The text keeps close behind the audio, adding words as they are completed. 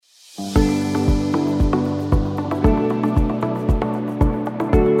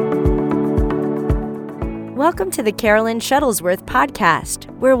Welcome to the Carolyn Shuttlesworth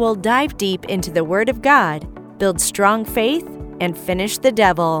podcast, where we'll dive deep into the Word of God, build strong faith, and finish the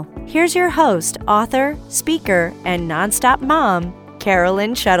devil. Here's your host, author, speaker, and nonstop mom,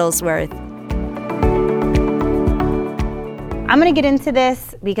 Carolyn Shuttlesworth. I'm going to get into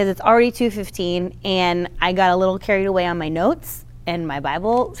this because it's already 2:15 and I got a little carried away on my notes and my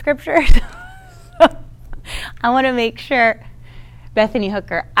Bible scripture. I want to make sure, Bethany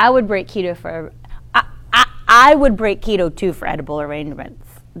Hooker, I would break keto too for edible arrangements.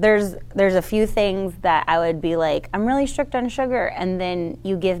 There's a few things that I would be like, I'm really strict on sugar, and then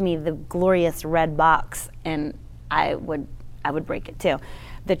you give me the glorious red box and I would break it too.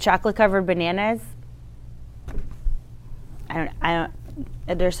 The chocolate covered bananas, I don't,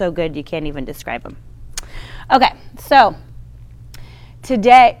 they're so good you can't even describe them. Okay, so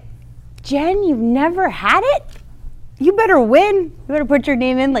today, Jen, you've never had it? You better win. You better put your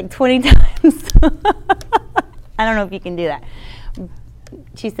name in like 20 times. I don't know if you can do that.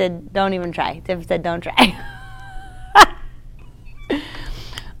 She said, don't even try. Tiff said, don't try.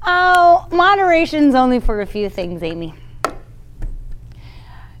 Oh, moderation's only for a few things, Amy.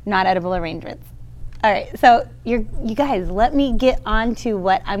 Not edible arrangements. All right, so you guys, let me get on to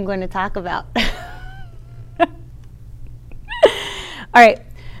what I'm going to talk about. All right,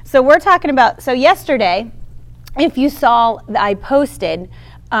 so we're talking about, so yesterday, if you saw, I posted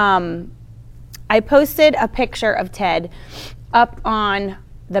a picture of Ted up on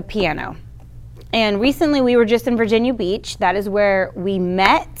the piano. And recently we were just in Virginia Beach. That is where we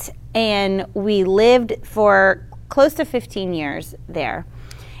met, and we lived for close to 15 years there.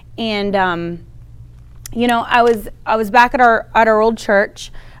 And I was back at our old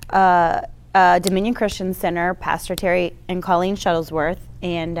church, Dominion Christian Center, Pastor Terry and Colleen Shuttlesworth,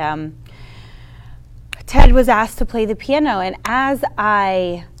 and Ted was asked to play the piano. And as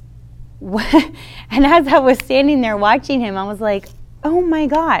I was standing there watching him, I was like, oh my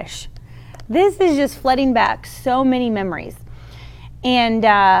gosh, this is just flooding back so many memories. And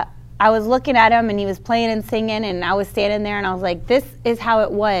I was looking at him, and he was playing and singing, and I was standing there, and I was like, this is how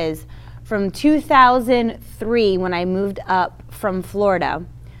it was from 2003 when I moved up from Florida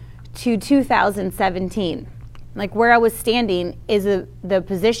to 2017. Like, where I was standing is the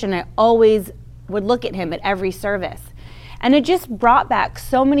position I always would look at him at every service. And it just brought back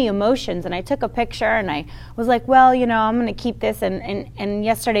so many emotions. And I took a picture, and I was like, well, I'm going to keep this. And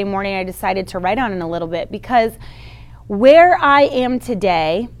yesterday morning I decided to write on it a little bit, because where I am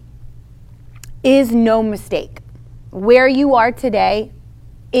today is no mistake. Where you are today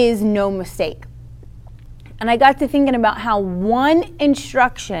is no mistake. And I got to thinking about how one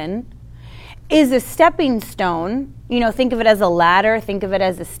instruction is a stepping stone. Think of it as a ladder, think of it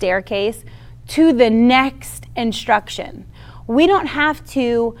as a staircase to the next instruction. We don't have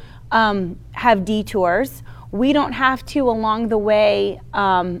to have detours. We don't have to, along the way,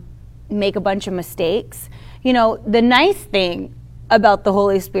 make a bunch of mistakes. The nice thing about the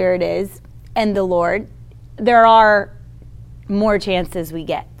Holy Spirit and the Lord, there are more chances we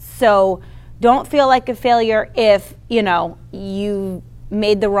get. So don't feel like a failure if, you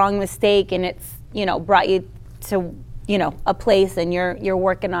made the wrong mistake and it's, brought you to, a place and you're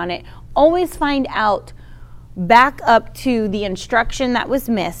working on it. Always find out, back up to the instruction that was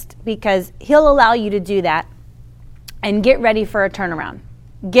missed, because he'll allow you to do that, and get ready for a turnaround.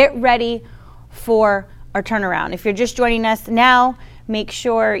 Get ready for a turnaround. If you're just joining us now, make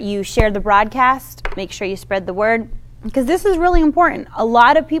sure you share the broadcast. Make sure you spread the word, because this is really important. A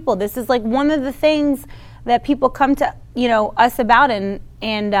lot of people, this is like one of the things that people come to, us about, and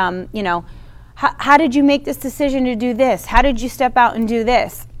how did you make this decision to do this? How did you step out and do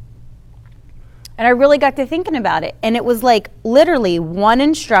this? And I really got to thinking about it. And it was like literally one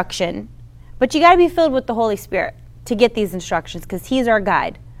instruction, but you got to be filled with the Holy Spirit to get these instructions, because he's our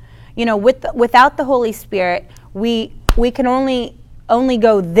guide. Without the Holy Spirit, we can only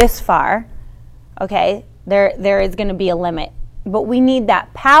go this far. Okay, there is going to be a limit, but we need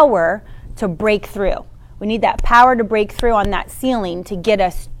that power to break through. We need that power to break through on that ceiling to get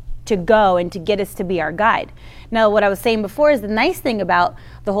us to go and to get us to be our guide. Now, what I was saying before is the nice thing about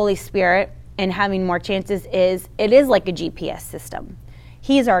the Holy Spirit and having more chances is it is like a GPS system.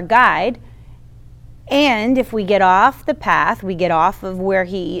 He's our guide, and if we get off the path, we get off of where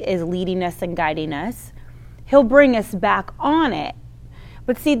he is leading us and guiding us, he'll bring us back on it.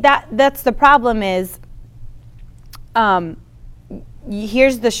 But see, that's the problem is,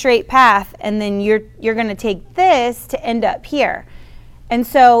 here's the straight path, and then you're going to take this to end up here. And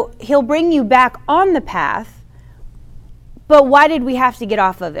so he'll bring you back on the path. But why did we have to get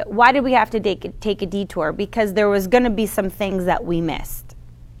off of it? Why did we have to take a detour? Because there was going to be some things that we missed.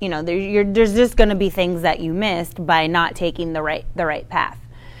 there's just going to be things that you missed by not taking the right path.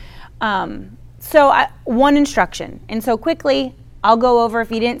 One instruction. And so quickly, I'll go over,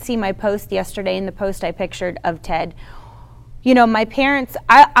 if you didn't see my post yesterday, in the post I pictured of Ted, my parents,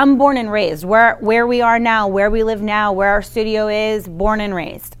 I'm born and raised. Where we are now, where we live now, where our studio is, born and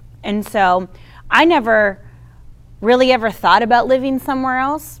raised. And so I never really ever thought about living somewhere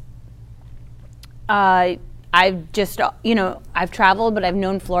else. I've just, I've traveled, but I've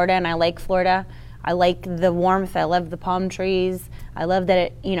known Florida, and I like Florida. I like the warmth. I love the palm trees. I love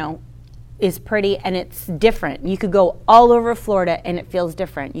that it, is pretty and it's different. You could go all over Florida and it feels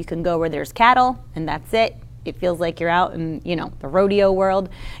different. You can go where there's cattle and that's it. It feels like you're out in, the rodeo world.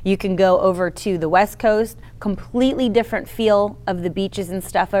 You can go over to the West Coast, completely different feel of the beaches and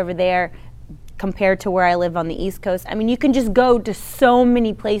stuff over there compared to where I live on the East Coast. I mean, you can just go to so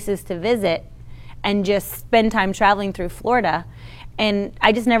many places to visit and just spend time traveling through Florida. And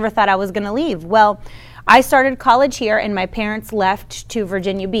I just never thought I was going to leave. Well, I started college here and my parents left to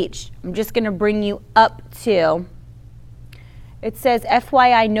Virginia Beach. I'm just going to bring you up to, it says,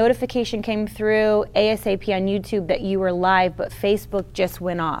 FYI, notification came through ASAP on YouTube that you were live, but Facebook just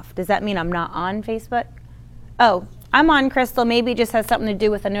went off. Does that mean I'm not on Facebook? Oh, I'm on, Crystal. Maybe it just has something to do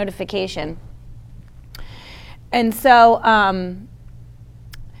with a notification. And so,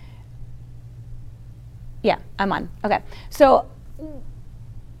 yeah, I'm on. Okay. So,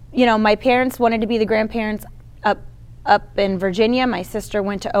 my parents wanted to be the grandparents up in Virginia. My sister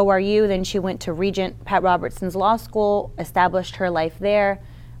went to ORU, then she went to Regent Pat Robertson's law school, established her life there.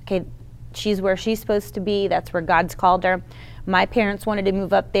 Okay, she's where she's supposed to be. That's where God's called her. My parents wanted to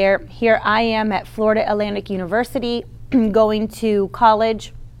move up there. Here I am at Florida Atlantic University going to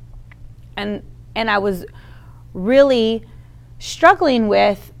college. And I was really struggling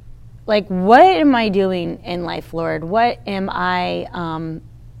with, what am I doing in life, Lord? What am I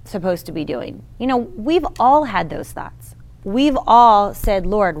supposed to be doing? We've all had those thoughts. We've all said,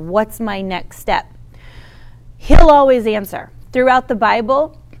 Lord, what's my next step? He'll always answer. Throughout the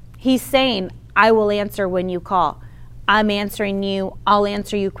Bible, he's saying, I will answer when you call. I'm answering you. I'll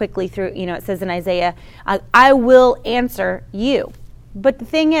answer you quickly through, it says in Isaiah, I will answer you. But the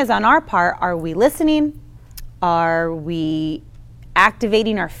thing is, on our part, are we listening? Are we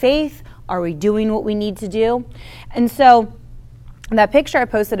activating our faith? Are we doing what we need to do? And so that picture I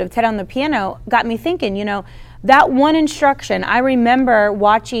posted of Ted on the piano got me thinking, that one instruction. I remember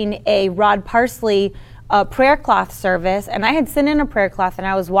watching a Rod Parsley prayer cloth service, and I had sent in a prayer cloth, and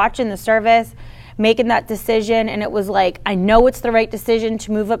I was watching the service, making that decision, and it was like, I know it's the right decision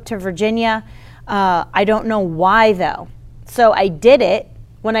to move up to Virginia. I don't know why, though. So I did it.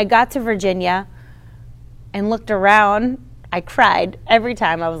 When I got to Virginia and looked around, I cried every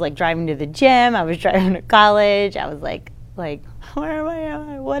time. I was driving to the gym. I was driving to college. I was like, where am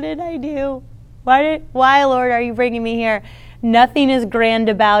I? What did I do? Why, Lord, are you bringing me here? Nothing is grand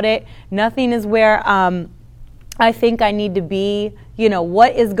about it. Nothing is where I think I need to be.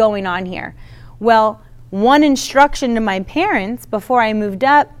 What is going on here? Well, one instruction to my parents before I moved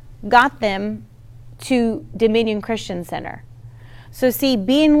up got them to Dominion Christian Center. So see,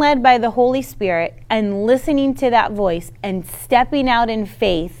 being led by the Holy Spirit and listening to that voice and stepping out in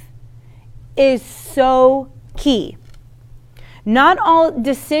faith is so key. Not all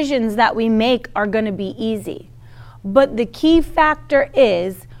decisions that we make are going to be easy, but the key factor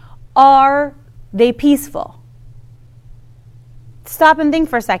is, are they peaceful? Stop and think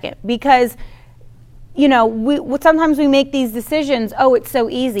for a second, because sometimes we make these decisions, oh, it's so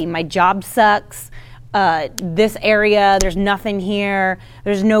easy. My job sucks. This area, there's nothing here.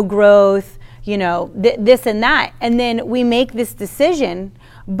 There's no growth, this and that. And then we make this decision,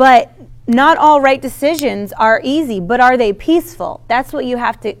 but not all right decisions are easy, but are they peaceful? That's what you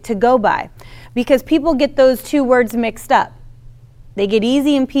have to go by, because people get those two words mixed up. They get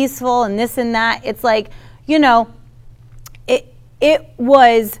easy and peaceful and this and that. It's like, it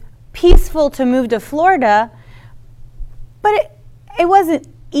was peaceful to move to Florida, but it wasn't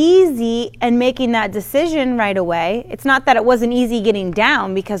easy and making that decision right away. It's not that it wasn't easy getting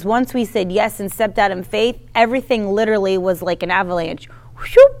down, because once we said yes and stepped out in faith, everything literally was like an avalanche.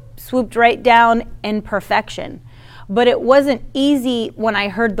 Whoop, swooped right down in perfection. But it wasn't easy when I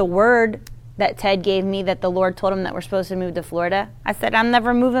heard the word that Ted gave me, that the Lord told him that we're supposed to move to Florida. I said, I'm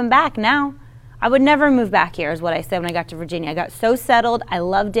never moving back now. I would never move back here, is what I said when I got to Virginia. I got so settled. I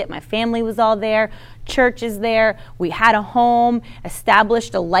loved it. My family was all there. Church is there. We had a home,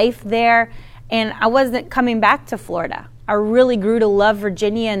 established a life there. And I wasn't coming back to Florida. I really grew to love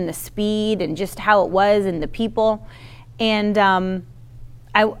Virginia and the speed and just how it was and the people. And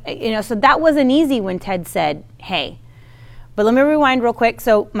so that wasn't easy when Ted said, hey. But let me rewind real quick.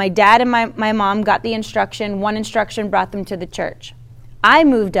 So my dad and my mom got the instruction. One instruction brought them to the church. I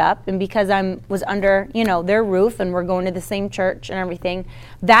moved up, and because I was under, their roof, and we're going to the same church and everything,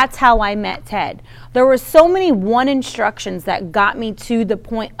 that's how I met Ted. There were so many one instructions that got me to the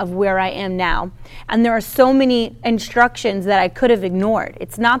point of where I am now. And there are so many instructions that I could have ignored.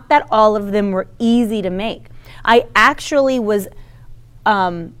 It's not that all of them were easy to make. I actually was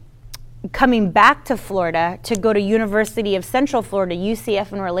coming back to Florida to go to University of Central Florida,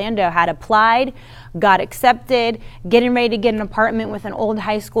 UCF in Orlando, had applied, got accepted, getting ready to get an apartment with an old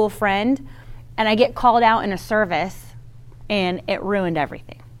high school friend, and I get called out in a service, and it ruined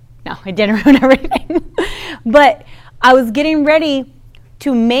everything. No, it didn't ruin everything. But I was getting ready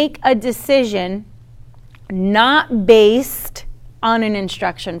to make a decision not based on an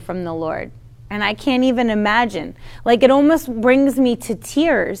instruction from the Lord. And I can't even imagine. Like, it almost brings me to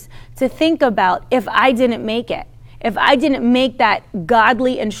tears to think about if I didn't make it. If I didn't make that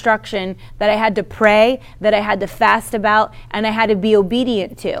godly instruction that I had to pray, that I had to fast about, and I had to be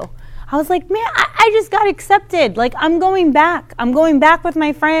obedient to. I was like, man, I just got accepted. Like, I'm going back. I'm going back with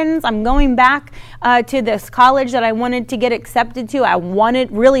my friends. I'm going back to this college that I wanted to get accepted to. I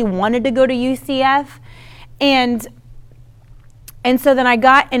really wanted to go to UCF. And so then I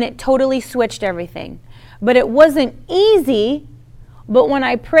got, and it totally switched everything. But it wasn't easy. But when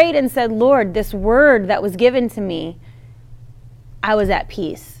I prayed and said, Lord, this word that was given to me, I was at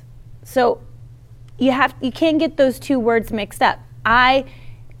peace. So you can't get those two words mixed up. I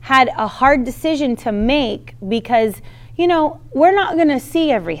had a hard decision to make because, we're not going to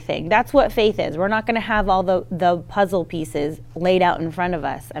see everything. That's what faith is. We're not going to have all the puzzle pieces laid out in front of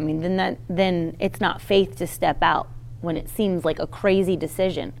us. I mean, then it's not faith to step out when it seems like a crazy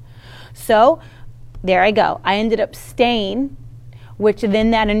decision. So there I go. I ended up staying, which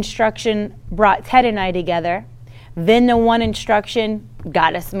then that instruction brought Ted and I together. Then the one instruction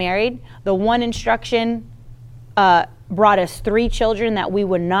got us married. The one instruction brought us 3 children that we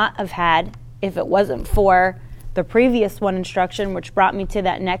would not have had if it wasn't for the previous one instruction, which brought me to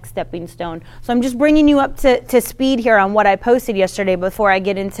that next stepping stone. So I'm just bringing you up to speed here on what I posted yesterday before I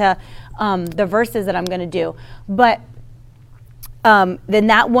get into the verses that I'm going to do. But then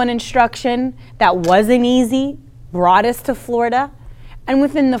that one instruction that wasn't easy brought us to Florida. And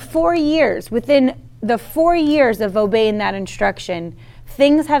within the 4 years of obeying that instruction,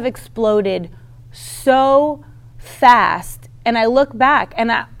 things have exploded so fast. And I look back,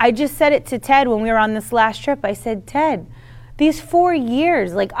 and I just said it to Ted when we were on this last trip. I said, Ted, these 4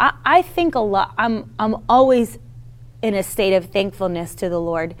 years, like I think a lot. I'm always in a state of thankfulness to the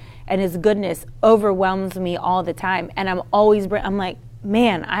Lord, and His goodness overwhelms me all the time. And I'm like,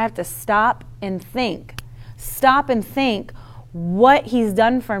 man, I have to stop and think what He's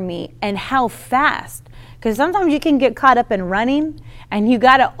done for me and how fast. Because sometimes you can get caught up in running, and you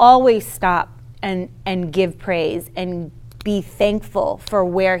got to always stop and give praise and be thankful for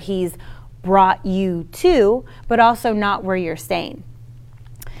where He's brought you to, but also not where you're staying.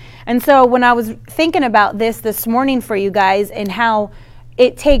 And so when I was thinking about this morning for you guys, and how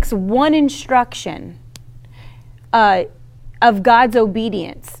it takes one instruction of God's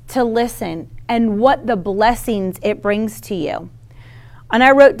obedience to listen, and what the blessings it brings to you. And I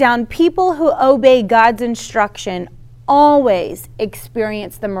wrote down, people who obey God's instruction always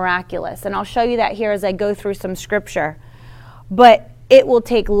experience the miraculous. And I'll show you that here as I go through some scripture. But it will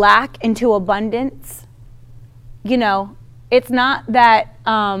take lack into abundance. It's not that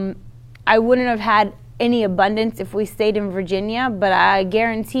I wouldn't have had any abundance if we stayed in Virginia, but I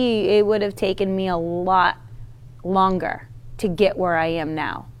guarantee it would have taken me a lot longer to get where I am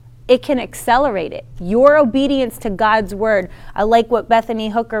now. It can accelerate it. Your obedience to God's word. I like what Bethany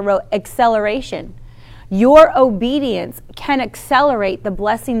Hooker wrote, acceleration. Your obedience can accelerate the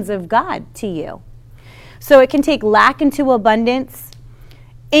blessings of God to you. So it can take lack into abundance,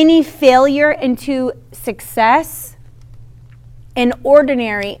 any failure into success, and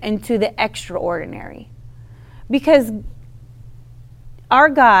ordinary into the extraordinary. Because our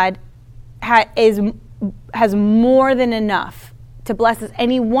God has more than enough to bless us,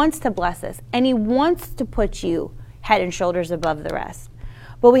 and He wants to bless us, and He wants to put you head and shoulders above the rest.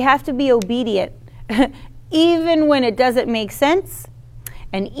 But we have to be obedient, even when it doesn't make sense,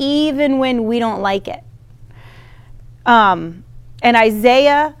 and even when we don't like it. And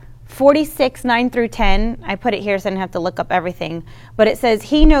Isaiah 46, 9 through 10, I put it here so I didn't have to look up everything, but it says,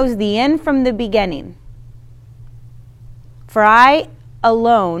 He knows the end from the beginning. For I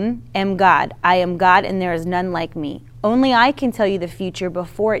alone am God. I am God, and there is none like me. Only I can tell you the future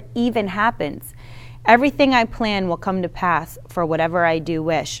before it even happens. Everything I plan will come to pass for whatever I do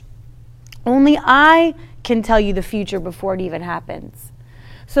wish. Only I can tell you the future before it even happens.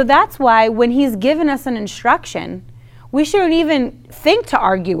 So that's why when he's given us an instruction, we shouldn't even think to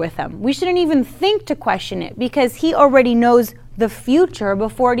argue with him. We shouldn't even think to question it, because he already knows the future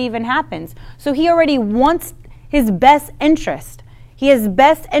before it even happens. So he already wants his best interest. He has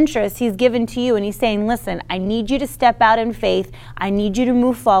best interest he's given to you, and he's saying, listen, I need you to step out in faith. I need you to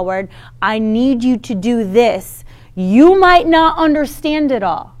move forward. I need you to do this. You might not understand it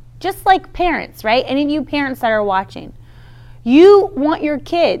all. Just like parents, right? Any of you parents that are watching, you want your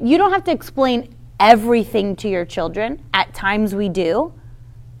kid. You don't have to explain everything to your children. At times we do.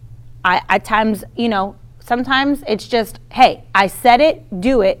 At times, sometimes it's just, hey, I said it,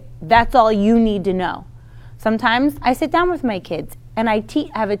 do it. That's all you need to know. Sometimes I sit down with my kids and I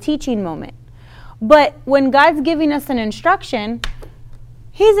have a teaching moment. But when God's giving us an instruction,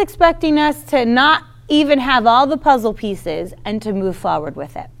 he's expecting us to not even have all the puzzle pieces and to move forward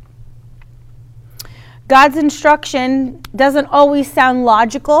with it. God's instruction doesn't always sound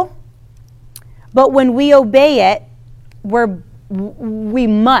logical, but when we obey it, we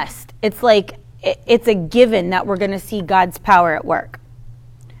must. It's like it's a given that we're going to see God's power at work.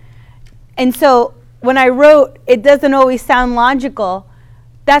 And so when I wrote, it doesn't always sound logical,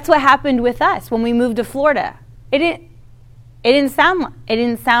 that's what happened with us when we moved to Florida. It didn't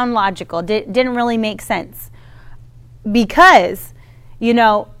sound logical. It didn't really make sense, because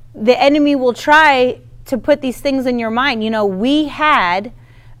the enemy will try to put these things in your mind. We had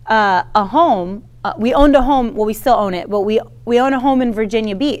a home. We owned a home. Well, we still own it, but we own a home in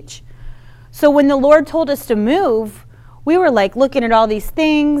Virginia Beach. So when the Lord told us to move, we were like looking at all these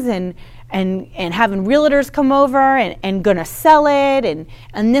things and having realtors come over and gonna sell it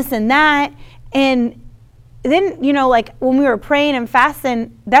and this and that. And then, like when we were praying and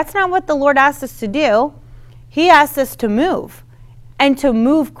fasting, that's not what the Lord asked us to do. He asked us to move, and to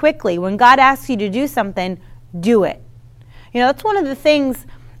move quickly. When God asks you to do something, do it. That's one of the things,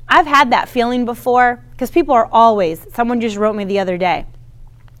 I've had that feeling before, because people are always, someone just wrote me the other day,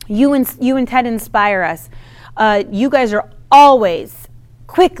 you and Ted inspire us. You guys are always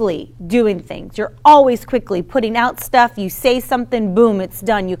quickly doing things. You're always quickly putting out stuff. You say something, boom, it's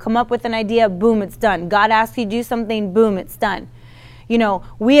done. You come up with an idea, boom, it's done. God asks you to do something, boom, it's done.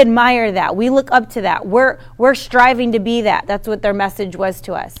 We admire that. We look up to that. We're striving to be that. That's what their message was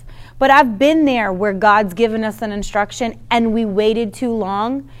to us. But I've been there where God's given us an instruction and we waited too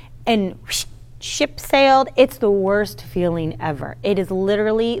long and ship sailed. It's the worst feeling ever. It is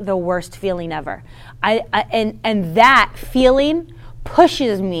literally the worst feeling ever. And that feeling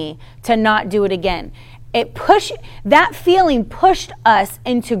pushes me to not do it again. That feeling pushed us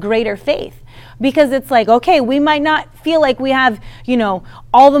into greater faith, because it's like, okay, we might not feel like we have,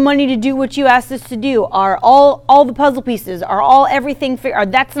 all the money to do what you asked us to do, are all the puzzle pieces, are all everything,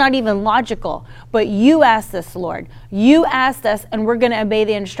 that's not even logical. But you asked us, Lord. You asked us, and we're going to obey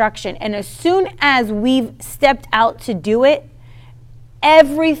the instruction. And as soon as we've stepped out to do it,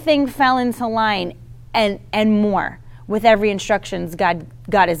 everything fell into line and more with every instructions God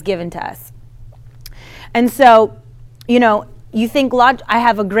has given to us. And so, you think, I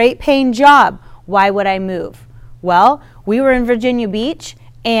have a great paying job. Why would I move? Well, we were in Virginia Beach,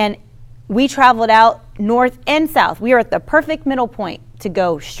 and we traveled out north and south. We were at the perfect middle point to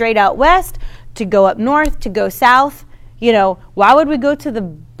go straight out west, to go up north, to go south. Why would we go to the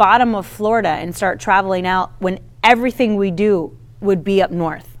bottom of Florida and start traveling out when everything we do would be up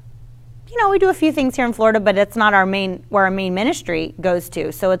north? We do a few things here in Florida, but it's not where our main ministry goes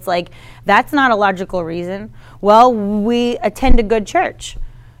to. So it's like, that's not a logical reason. Well, we attend a good church.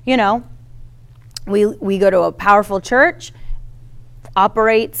 We go to a powerful church,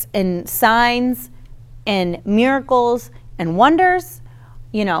 operates in signs and miracles and wonders.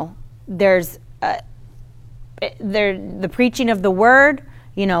 There's the preaching of the word.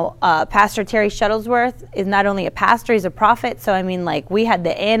 Pastor Terry Shuttlesworth is not only a pastor, he's a prophet. So, we had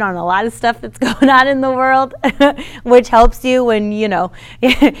the in on a lot of stuff that's going on in the world, which helps you when,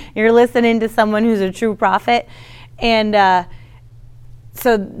 you're listening to someone who's a true prophet. And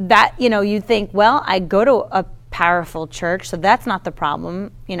so that, you think, well, I go to a powerful church, so that's not the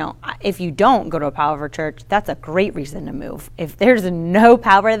problem. If you don't go to a powerful church, that's a great reason to move. If there's no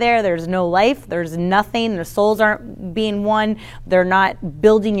power there, there's no life, there's nothing, the souls aren't being won, they're not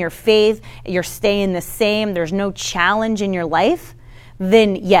building your faith, you're staying the same, there's no challenge in your life,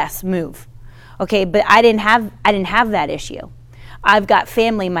 then yes, move. Okay, but I didn't have that issue. I've got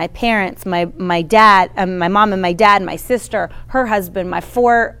family, my parents, my dad, my mom and my dad, my sister, her husband, my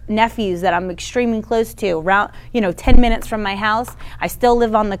 4 nephews that I'm extremely close to, around 10 minutes from my house. I still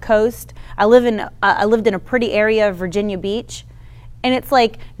live on the coast. I lived in a pretty area of Virginia Beach, And it's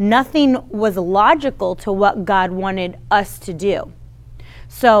like nothing was logical to what God wanted us to do.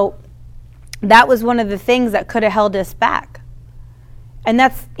 So that was one of the things that could have held us back. And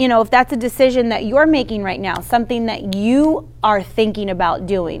that's, if that's a decision that you're making right now, something that you are thinking about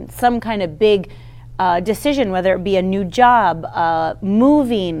doing, some kind of big decision, whether it be a new job,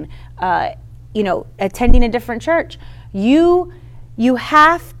 moving, attending a different church, you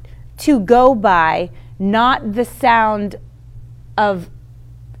have to go by not the sound of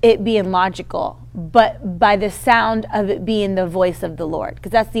it being logical, but by the sound of it being the voice of the Lord,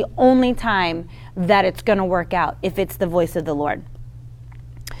 because that's the only time that it's going to work out, if it's the voice of the Lord.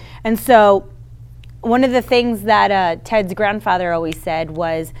 And so one of the things that Ted's grandfather always said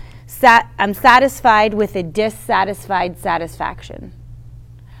was, I'm satisfied with a dissatisfied satisfaction.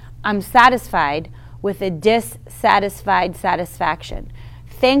 I'm satisfied with a dissatisfied satisfaction.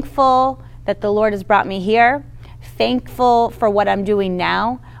 Thankful that the Lord has brought me here. Thankful for what I'm doing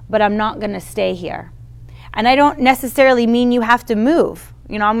now, but I'm not going to stay here. And I don't necessarily mean you have to move.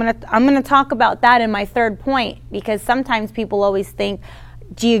 I'm going to talk about that in my third point, because sometimes people always think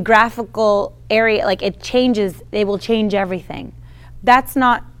geographical area, like it changes, they will change everything. That's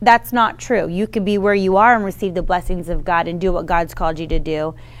not true. You could be where you are and receive the blessings of God and do what God's called you to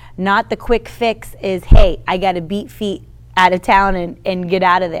do. Not the quick fix is, hey, I got to beat feet out of town and get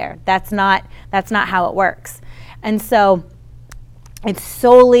out of there. That's not how it works. And so it's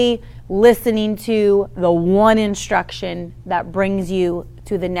solely listening to the one instruction that brings you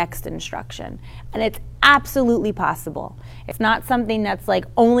to the next instruction. And it's absolutely possible. It's not something that's like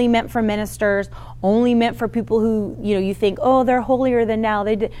only meant for ministers, only meant for people who, you think, oh, they're holier than thou.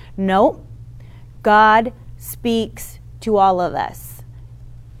 No, God speaks to all of us.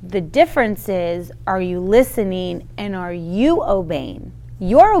 The difference is, are you listening and are you obeying?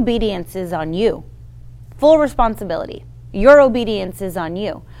 Your obedience is on you. Full responsibility. Your obedience is on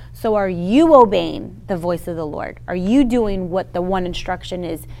you. So are you obeying the voice of the Lord? Are you doing what the one instruction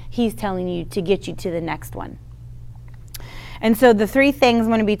is He's telling you to get you to the next one? And so the three things I'm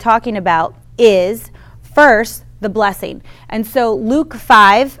going to be talking about is, first, the blessing. And so Luke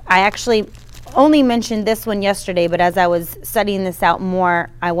 5, I actually only mentioned this one yesterday, but as I was studying this out more,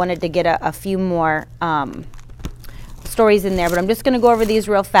 I wanted to get a few more stories in there. But I'm just going to go over these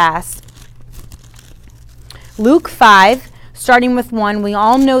real fast. Luke 5, starting with 1, we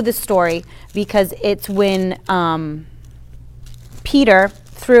all know the story because it's when Peter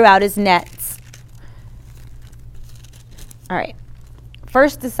threw out his nets. All right.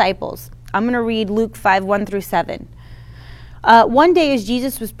 First disciples. I'm going to read Luke 5, 1 through 7. One day as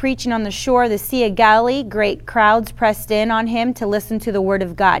Jesus was preaching on the shore of the Sea of Galilee, great crowds pressed in on him to listen to the word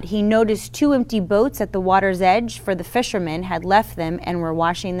of God. He noticed 2 empty boats at the water's edge, for the fishermen had left them and were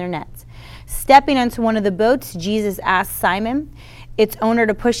washing their nets. Stepping into one of the boats, Jesus asked Simon, its owner,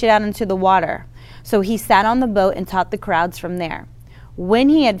 to push it out into the water. So he sat on the boat and taught the crowds from there. When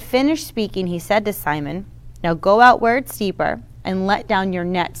he had finished speaking, he said to Simon, now go out where it's deeper and let down your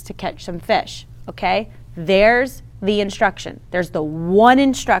nets to catch some fish. Okay? There's the instruction. There's the one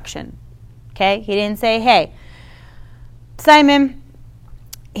instruction. Okay? He didn't say, hey, Simon,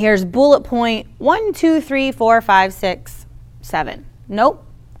 here's bullet point 1, 2, 3, 4, 5, 6, 7. Nope.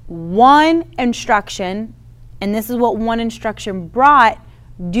 One instruction, and this is what one instruction brought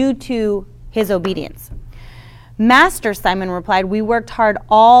due to his obedience. Master, Simon replied, we worked hard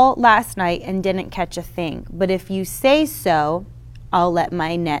all last night and didn't catch a thing. But if you say so, I'll let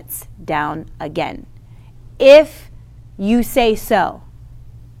my nets down again. If you say so.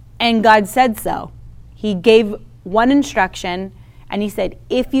 And God said so. He gave one instruction, and he said,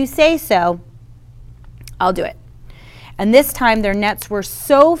 if you say so, I'll do it. And this time their nets were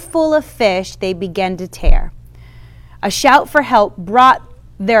so full of fish, they began to tear. A shout for help brought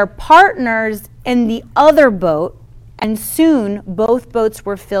their partners in the other boat, and soon both boats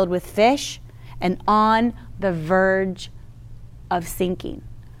were filled with fish and on the verge of sinking.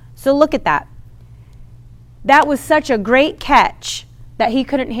 So look at that. That was such a great catch that he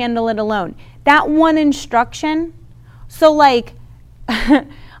couldn't handle it alone. That one instruction. So like,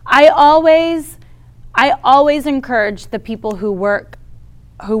 I always encourage the people who work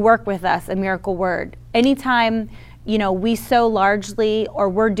with us at Miracle Word. Anytime, we sow largely or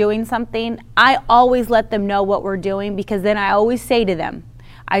we're doing something, I always let them know what we're doing, because then I always say to them,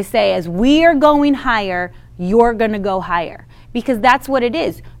 I say, as we are going higher, you're going to go higher. Because that's what it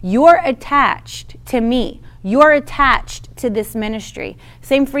is. You're attached to me. You're attached to this ministry.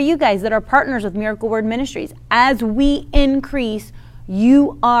 Same for you guys that are partners with Miracle Word Ministries. As we increase,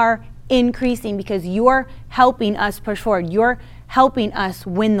 you are increasing because you're helping us push forward. You're helping us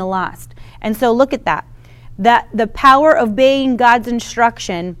win the lost. And so look at that. that the power of obeying God's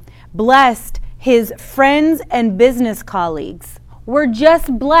instruction blessed his friends and business colleagues. We're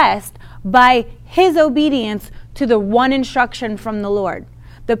just blessed by his obedience to the one instruction from the Lord.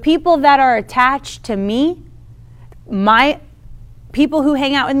 The people that are attached to me, my people who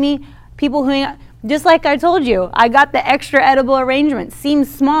hang out with me, just like I told you, I got the extra edible arrangement. Seems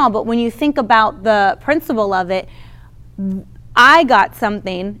small, but when you think about the principle of it, I got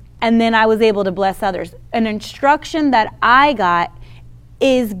something and then I was able to bless others. An instruction that I got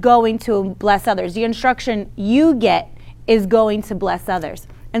is going to bless others. The instruction you get is going to bless others.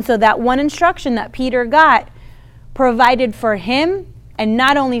 And so that one instruction that Peter got provided for him, and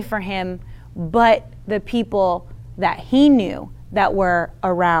not only for him, but the people that he knew that were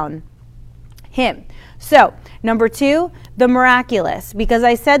around him. So, number 2, the miraculous. Because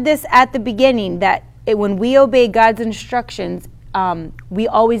I said this at the beginning, that when we obey God's instructions, we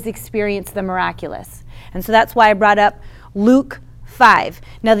always experience the miraculous. And so that's why I brought up Luke 5.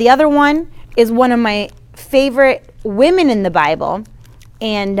 Now, the other one is one of my favorite women in the Bible.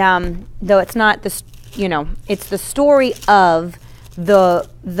 And though it's not it's the story of the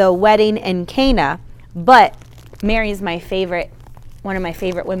wedding in Cana, but Mary is one of my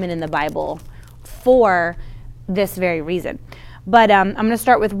favorite women in the Bible for this very reason. But I'm going to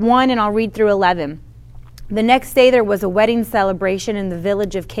start with 1 and I'll read through 11. The next day there was a wedding celebration in the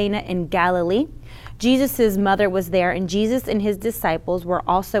village of Cana in Galilee. Jesus' mother was there, and Jesus and his disciples were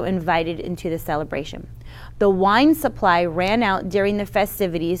also invited into the celebration. The wine supply ran out during the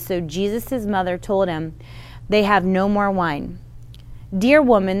festivities, so Jesus' mother told him, "They have no more wine." "Dear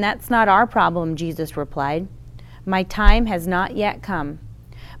woman, that's not our problem," Jesus replied. "My time has not yet come."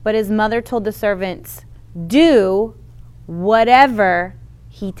 But his mother told the servants, "Do whatever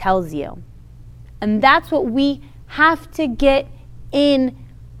he tells you." And that's what we have to get embedded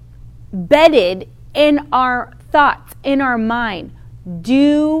in our thoughts, in our mind.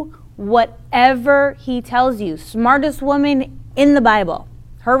 Do whatever he tells you. Smartest woman in the Bible.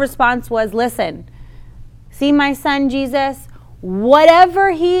 Her response was, "Listen, see my son Jesus?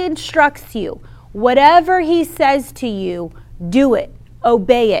 Whatever he instructs you, whatever he says to you, do it.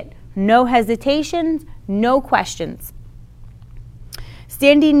 Obey it. No hesitations, no questions."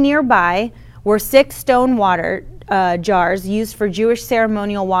 Standing nearby were 6 stone water jars used for Jewish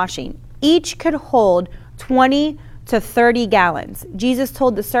ceremonial washing. Each could hold 20 to 30 gallons. Jesus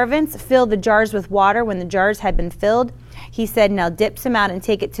told the servants, "Fill the jars with water." When the jars had been filled, he said, "Now dip some out and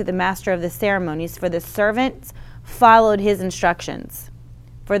take it to the master of the ceremonies." For the servants followed his instructions.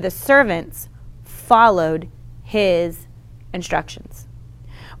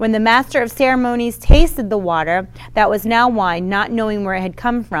 When the master of ceremonies tasted the water that was now wine, not knowing where it had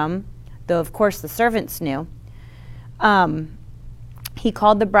come from, though of course the servants knew, he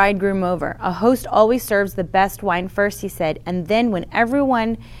called the bridegroom over. "A host always serves the best wine first," he said, "and then when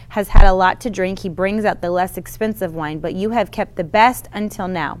everyone has had a lot to drink, he brings out the less expensive wine, but you have kept the best until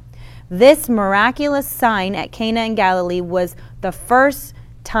now." This miraculous sign at Cana in Galilee was the first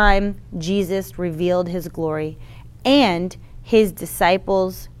time Jesus revealed his glory, and his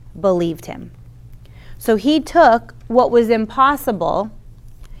disciples believed him. So he took what was impossible.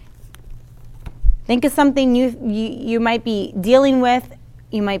 Think of something you might be dealing with,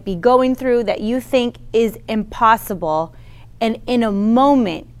 you might be going through that you think is impossible, and in a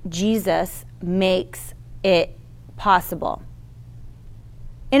moment, Jesus makes it possible.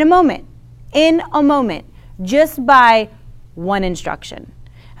 In a moment, just by one instruction.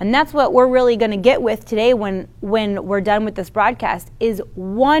 And that's what we're really going to get with today when we're done with this broadcast, is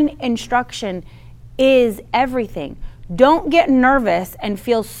one instruction is everything. Don't get nervous and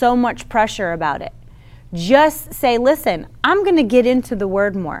feel so much pressure about it. Just say, "Listen, I'm going to get into the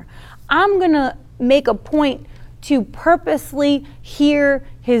word more. I'm going to make a point to purposely hear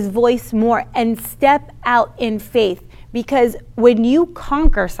his voice more and step out in faith." Because when you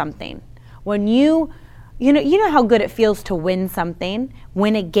conquer something, when you know how good it feels to win something,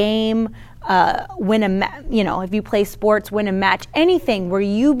 win a game, if you play sports, win a match, anything where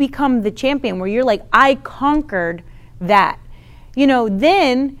you become the champion, where you're like, "I conquered that."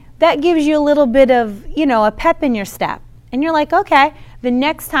 Then that gives you a little bit of, a pep in your step. And you're like, okay, the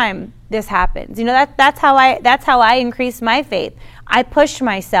next time this happens, that's how I increase my faith. I push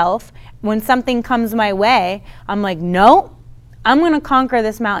myself. When something comes my way, I'm like, no, I'm going to conquer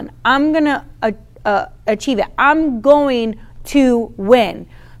this mountain. I'm going to achieve it. I'm going to win.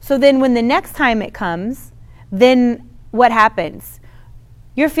 So then when the next time it comes, then what happens?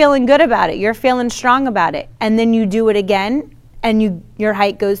 You're feeling good about it. You're feeling strong about it. And then you do it again, and your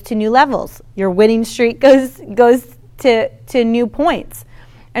height goes to new levels. Your winning streak goes to new points.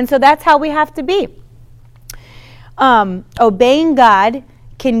 And so that's how we have to be. Obeying God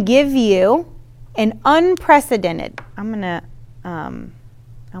can give you an unprecedented, I'm gonna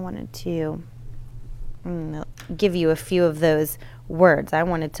give you a few of those words. I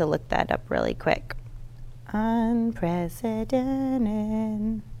wanted to look that up really quick.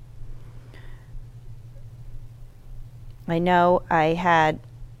 Unprecedented. I know I had,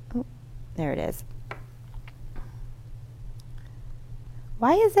 there it is.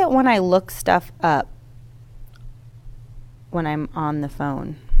 Why is it when I look stuff up when I'm on the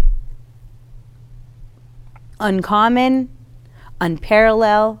phone? Uncommon,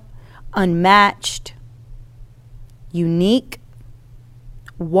 unparalleled, unmatched, unique,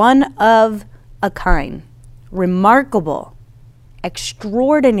 one of a kind, remarkable,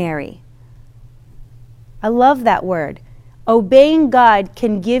 extraordinary. I love that word. Obeying God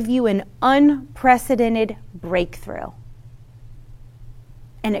can give you an unprecedented breakthrough.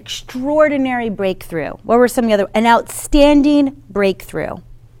 An extraordinary breakthrough. What were some of the other? An outstanding breakthrough.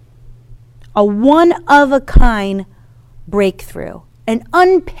 A one-of-a-kind breakthrough. An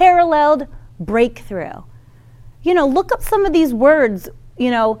unparalleled breakthrough. Look up some of these words,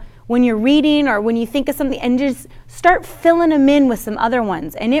 when you're reading or when you think of something, and just start filling them in with some other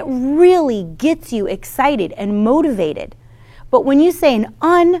ones. And it really gets you excited and motivated. But when you say an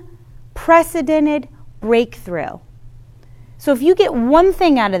unprecedented breakthrough, so if you get one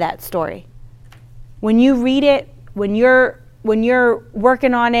thing out of that story, when you read it, when you're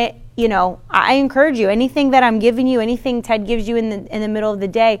working on it, I encourage you, anything that I'm giving you, anything Ted gives you in the middle of the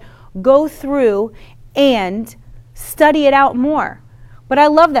day, go through and study it out more. But I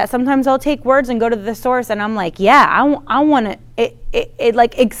love that. Sometimes I'll take words and go to the source and I'm like, yeah, I want to, it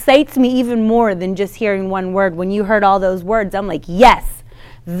like excites me even more than just hearing one word. When you heard all those words, I'm like, yes,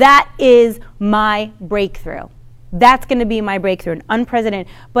 that is my breakthrough. That's going to be my breakthrough, an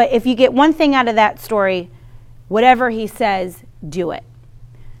unprecedented. But if you get one thing out of that story, whatever he says, do it.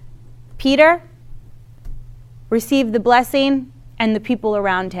 Peter received the blessing and the people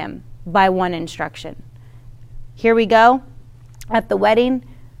around him by one instruction. Here we go. At the wedding,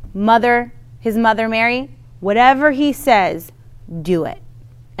 his mother Mary, whatever he says, do it.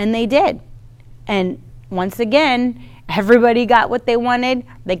 And they did. And once again, everybody got what they wanted.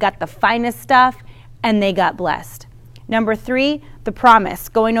 They got the finest stuff, and they got blessed. Number 3, the promise.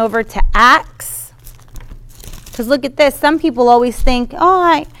 Going over to Acts. Because look at this. Some people always think,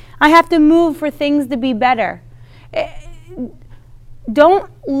 I have to move for things to be better. Don't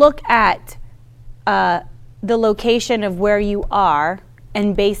look at the location of where you are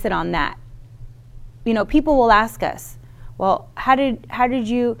and base it on that. People will ask us, well, how did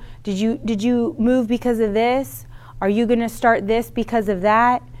you move because of this? Are you going to start this because of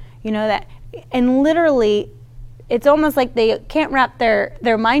that? That, and literally, it's almost like they can't wrap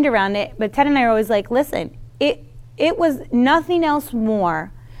their mind around it. But Ted and I are always like, listen, it was nothing else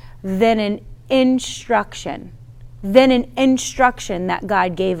more than an instruction that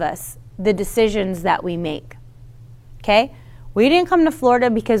God gave us, the decisions that we make. Okay? We didn't come to Florida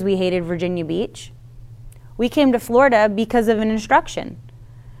because we hated Virginia Beach. We came to Florida because of an instruction.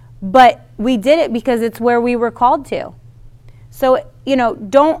 But we did it because it's where we were called to. So,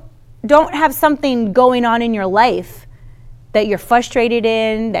 don't have something going on in your life that you're frustrated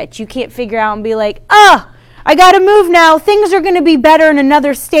in, that you can't figure out and be like, I got to move now. Things are going to be better in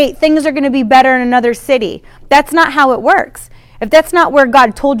another state. Things are going to be better in another city. That's not how it works. If that's not where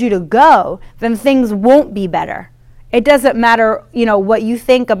God told you to go, then things won't be better. It doesn't matter, what you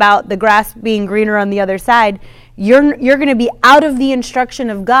think about the grass being greener on the other side. You're going to be out of the instruction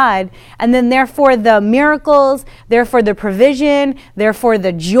of God, and then therefore the miracles, therefore the provision, therefore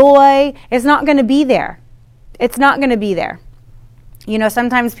the joy is not going to be there. It's not going to be there.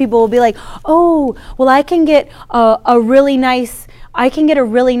 Sometimes people will be like, oh, well, I can get a really nice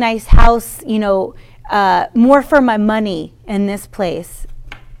house, more for my money in this place.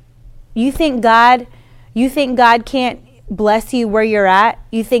 You think God can't bless you where you're at?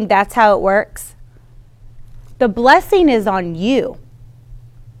 You think that's how it works? The blessing is on you.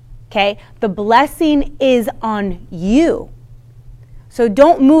 Okay? The blessing is on you. So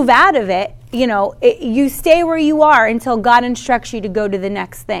don't move out of it. You stay where you are until God instructs you to go to the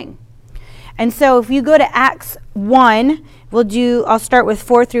next thing. And so if you go to Acts 1, I'll start with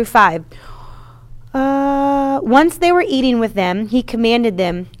 4 through 5. Once they were eating with them, he commanded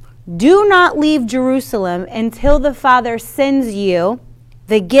them, do not leave Jerusalem until the Father sends you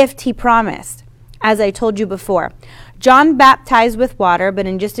the gift he promised, as I told you before. John baptized with water, but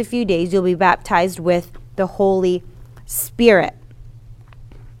in just a few days you'll be baptized with the Holy Spirit.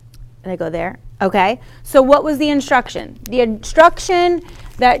 Did I go there? Okay. So what was the instruction? The instruction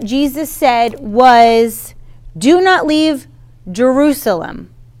that Jesus said was Do not leave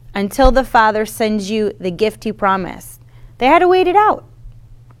Jerusalem until the Father sends you the gift he promised. They had to wait it out.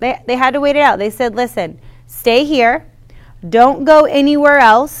 They had to wait it out. They said, listen, stay here. Don't go anywhere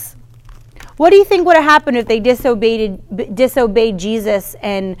else. What do you think would have happened if they disobeyed Jesus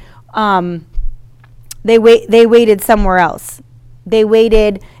and they waited somewhere else? They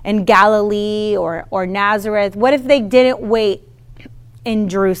waited in Galilee or Nazareth. What if they didn't wait in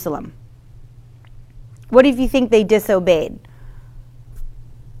Jerusalem? What if you think they disobeyed?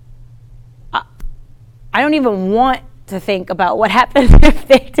 I don't even want to think about what happened if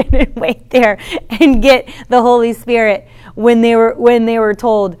they didn't wait there and get the Holy Spirit when they were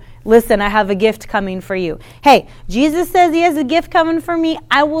told, listen, I have a gift coming for you. Hey, Jesus says he has a gift coming for me.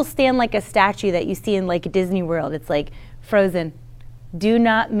 I will stand like a statue that you see in like Disney World. It's like Frozen. Do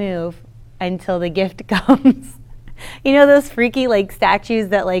not move until the gift comes. You know those freaky like statues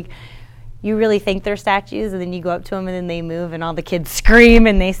that like you really think they're statues, and then you go up to them and then they move and all the kids scream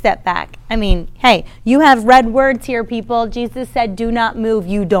and they step back. I mean, hey, you have read words here, people. Jesus said, do not move.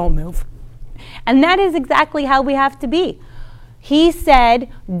 You don't move. And that is exactly how we have to be. He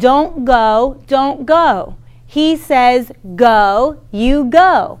said, don't go, don't go. He says, go, you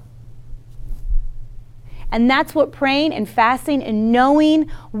go. And that's what praying and fasting and knowing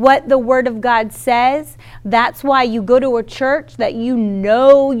what the Word of God says, that's why you go to a church that you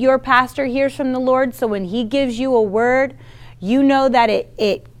know your pastor hears from the Lord. So when he gives you a word, you know that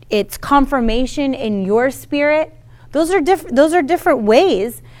it's confirmation in your spirit. Those are different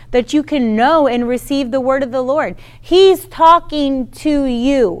ways that you can know and receive the word of the Lord. He's talking to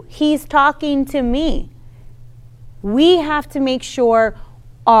you. He's talking to me. We have to make sure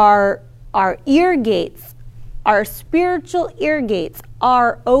our ear gates, our spiritual ear gates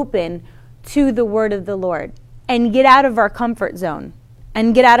are open to the word of the Lord and get out of our comfort zone.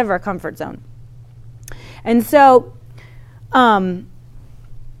 And so,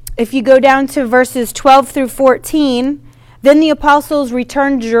 if you go down to verses 12 through 14, then the apostles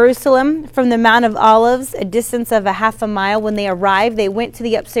returned to Jerusalem from the Mount of Olives, a distance of 1/2 mile. When they arrived, they went to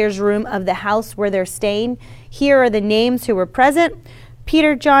the upstairs room of the house where they're staying. Here are the names who were present: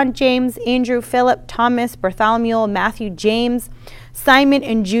 Peter, John, James, Andrew, Philip, Thomas, Bartholomew, Matthew, James, Simon,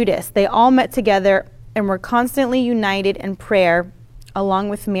 and Judas. They all met together and were constantly united in prayer, along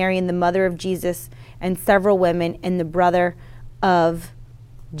with Mary and the mother of Jesus and several women and the brother of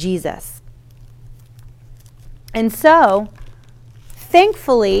Jesus. And so,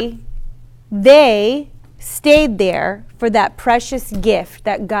 thankfully, they stayed there for that precious gift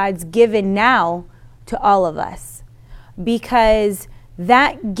that God's given now to all of us. Because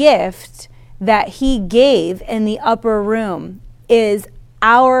that gift that he gave in the upper room is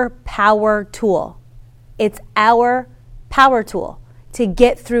our power tool. It's our power tool to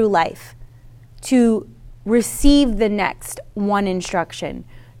get through life, to receive the next one instruction,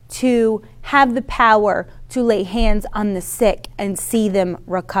 to have the power to lay hands on the sick and see them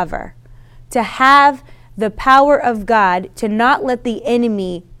recover, to have the power of God to not let the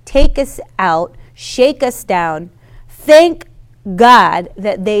enemy take us out, shake us down. Thank God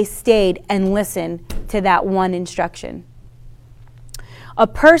that they stayed and listened to that one instruction.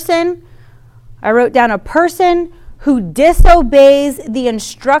 I wrote down a person who disobeys the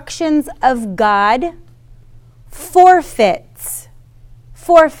instructions of God forfeits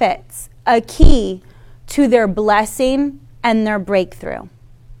a key to their blessing and their breakthrough.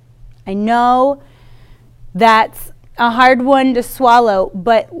 I know that's a hard one to swallow,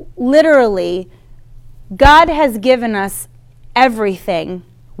 but literally, God has given us everything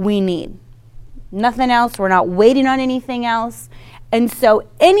we need. Nothing else. We're not waiting on anything else. And so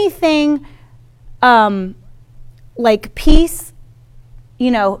anything like peace,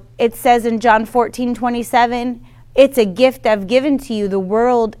 it says in John 14:27, it's a gift I've given to you. The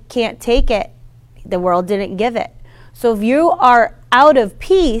world can't take it. The world didn't give it. So if you are out of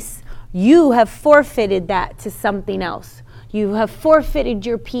peace, you have forfeited that to something else. You have forfeited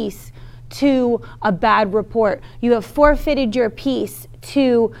your peace to a bad report. You have forfeited your peace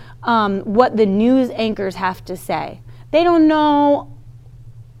to what the news anchors have to say. They don't know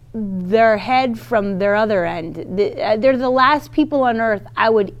their head from their other end. They're the last people on earth I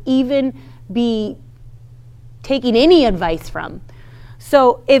would even be taking any advice from.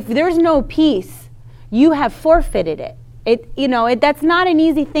 So if there's no peace, you have forfeited it. That's not an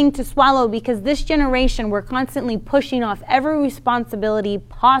easy thing to swallow, because this generation, we're constantly pushing off every responsibility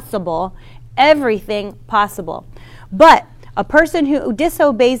possible, everything possible. But a person who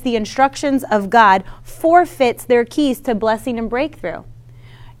disobeys the instructions of God forfeits their keys to blessing and breakthrough.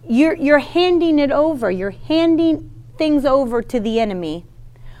 You're handing it over. You're handing things over to the enemy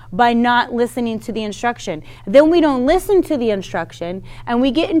by not listening to the instruction. Then we don't listen to the instruction, and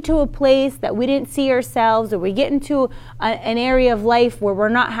we get into a place that we didn't see ourselves, or we get into an area of life where we're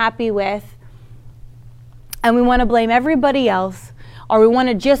not happy with, and we want to blame everybody else, or we want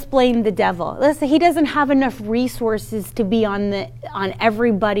to just blame the devil. Listen, he doesn't have enough resources to be on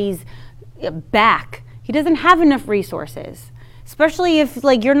everybody's back. He doesn't have enough resources, especially if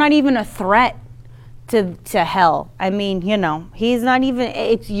you're not even a threat to hell. I mean, he's not even,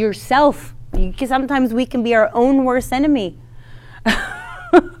 it's yourself. Sometimes we can be our own worst enemy.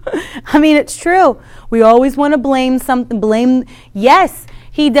 I mean, it's true. We always want to blame something. Yes,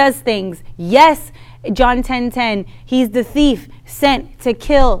 he does things. Yes, John 10:10, he's the thief sent to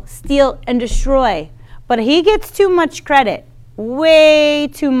kill, steal, and destroy. But he gets too much credit, way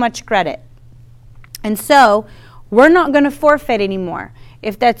too much credit. And so we're not going to forfeit anymore.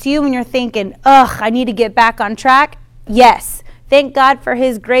 If that's you and you're thinking, I need to get back on track, yes. Thank God for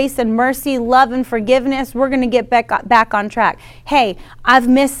his grace and mercy, love and forgiveness. We're going to get back on track. Hey, I've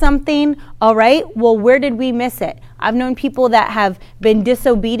missed something. All right. Well, where did we miss it? I've known people that have been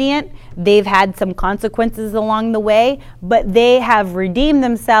disobedient. They've had some consequences along the way, but they have redeemed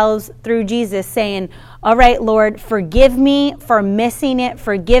themselves through Jesus, saying, all right, Lord, forgive me for missing it.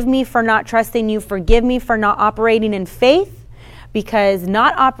 Forgive me for not trusting you. Forgive me for not operating in faith, because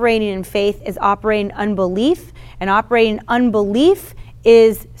not operating in faith is operating in unbelief, and operating in unbelief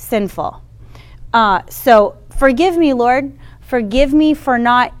is sinful. So forgive me, Lord. Forgive me for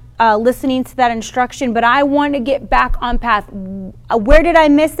not listening to that instruction, but I want to get back on path. Where did I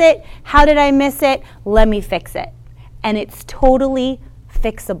miss it? How did I miss it? Let me fix it. And it's totally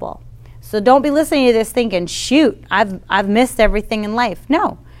fixable. So don't be listening to this thinking, shoot, I've missed everything in life.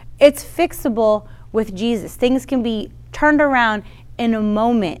 No, it's fixable with Jesus. Things can be turned around in a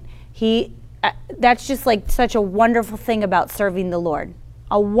moment. That's just such a wonderful thing about serving the Lord.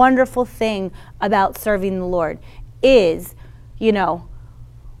 A wonderful thing about serving the Lord is,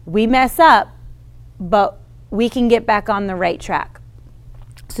 we mess up, but we can get back on the right track.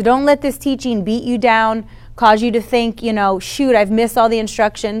 So don't let this teaching beat you down, cause you to think, shoot, I've missed all the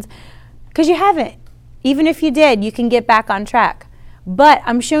instructions, because you haven't. Even if you did, you can get back on track. But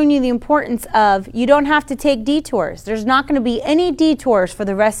I'm showing you the importance of, you don't have to take detours. There's not going to be any detours for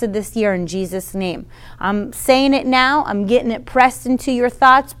the rest of this year in Jesus' name. I'm saying it now. I'm getting it pressed into your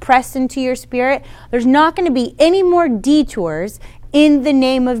thoughts, pressed into your spirit. There's not going to be any more detours in the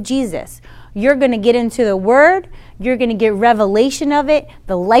name of Jesus. You're going to get into the Word. You're going to get revelation of it.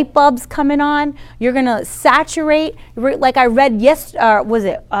 The light bulb's coming on. You're going to saturate. Like I read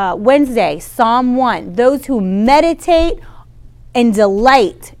Wednesday, Psalm 1. Those who meditate and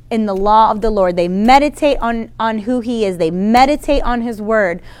delight in the law of the Lord. They meditate on who he is. They meditate on his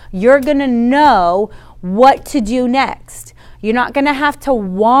word. You're going to know what to do next. You're not going to have to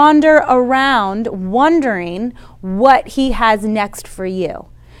wander around wondering what he has next for you.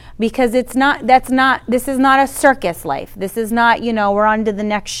 Because this is not a circus life. This is not, we're on to the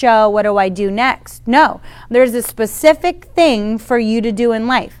next show. What do I do next? No, there's a specific thing for you to do in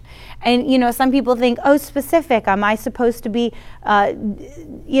life. And, some people think, specific, am I supposed to be,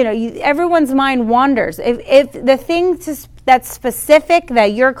 everyone's mind wanders. If the thing that's specific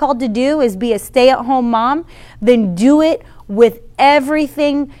that you're called to do is be a stay-at-home mom, then do it with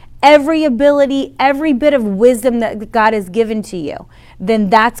everything, every ability, every bit of wisdom that God has given to you. Then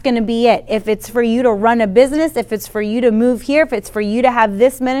that's going to be it. If it's for you to run a business, if it's for you to move here, if it's for you to have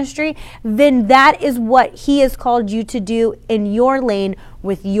this ministry, then that is what he has called you to do in your lane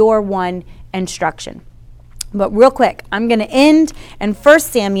with your one instruction. But real quick, I'm going to end in 1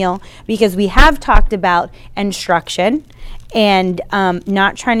 Samuel because we have talked about instruction and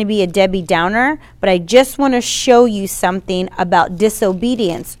not trying to be a Debbie Downer, but I just want to show you something about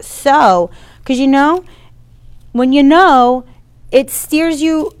disobedience. So, because when it steers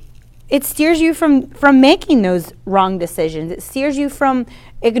you from making those wrong decisions. It steers you from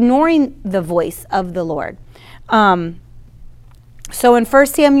ignoring the voice of the Lord. So in 1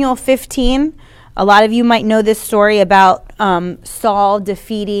 Samuel 15, a lot of you might know this story about Saul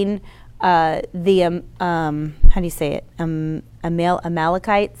defeating the how do you say it?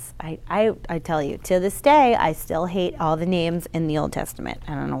 Amalekites. I tell you, to this day, I still hate all the names in the Old Testament.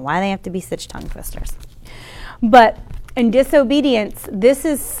 I don't know why they have to be such tongue twisters. But in disobedience, this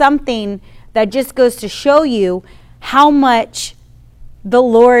is something that just goes to show you how much the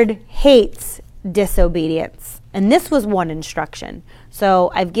Lord hates disobedience. And this was one instruction.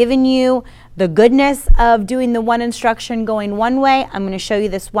 So I've given you the goodness of doing the one instruction going one way. I'm going to show you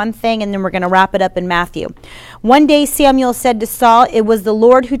this one thing, and then we're going to wrap it up in Matthew. One day Samuel said to Saul, "It was the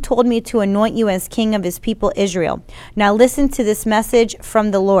Lord who told me to anoint you as king of his people Israel. Now listen to this message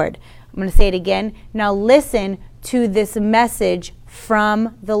from the Lord." I'm going to say it again. Now listen to this message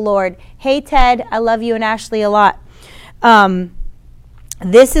from the Lord. Hey, Ted, I love you and Ashley a lot.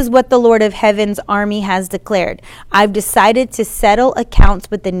 This is what the Lord of Heaven's army has declared. I've decided to settle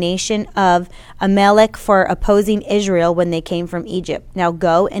accounts with the nation of Amalek for opposing Israel when they came from Egypt. Now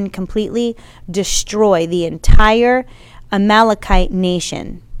go and completely destroy the entire Amalekite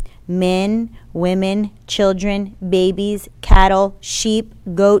nation. Men, women, children, babies, cattle, sheep,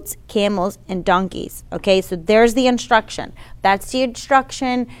 goats, camels, and donkeys. Okay, so there's the instruction. That's the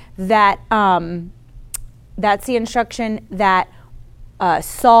instruction that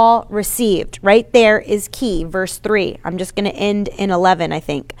Saul received. Right there is key. Verse 3. I'm just going to end in 11, I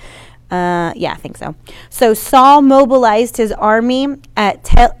think. I think so. So Saul mobilized his army at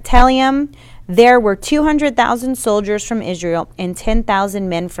Telaim. There were 200,000 soldiers from Israel and 10,000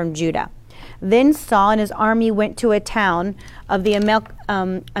 men from Judah. Then Saul and his army went to a town of the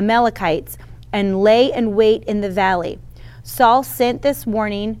Amalekites and lay in wait in the valley. Saul sent this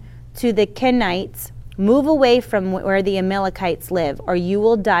warning to the Kenites, "Move away from where the Amalekites live, or you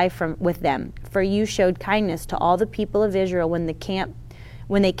will die with them. For you showed kindness to all the people of Israel when they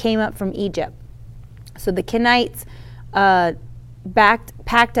came up from Egypt." So the Kenites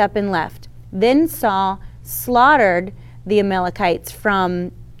packed up and left. Then Saul slaughtered the Amalekites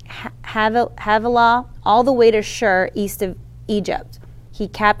from Havilah all the way to Shur, east of Egypt. He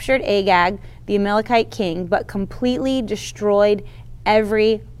captured Agag, the Amalekite king, but completely destroyed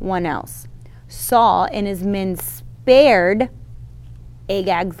everyone else. Saul and his men spared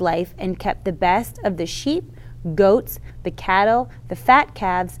Agag's life and kept the best of the sheep, goats, the cattle, the fat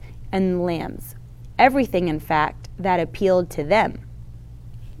calves, and the lambs. Everything, in fact, that appealed to them.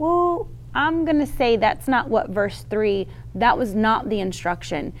 Well, I'm going to say that's not what verse 3, that was not the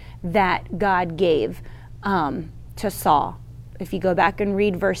instruction that God gave to Saul. If you go back and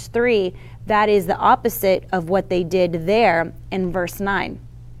read verse 3, that is the opposite of what they did there in verse 9.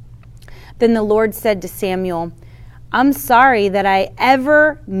 Then the Lord said to Samuel, "I'm sorry that I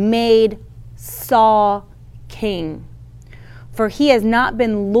ever made Saul king, for he has not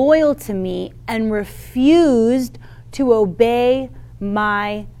been loyal to me and refused to obey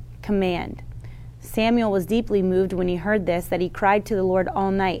my command." Samuel was deeply moved when he heard this, that he cried to the Lord all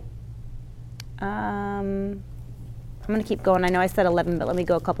night. I'm going to keep going. I know I said 11, but let me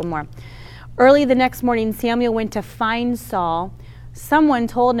go a couple more. Early the next morning, Samuel went to find Saul. Someone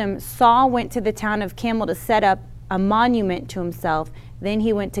told him Saul went to the town of Carmel to set up a monument to himself. Then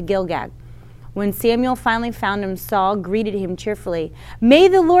he went to Gilgal. When Samuel finally found him, Saul greeted him cheerfully. "May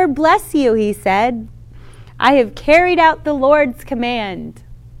the Lord bless you," he said. "I have carried out the Lord's command."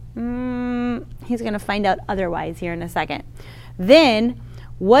 He's going to find out otherwise here in a second. Then,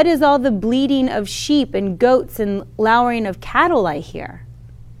 what is all the bleating of sheep and goats and lowing of cattle I hear?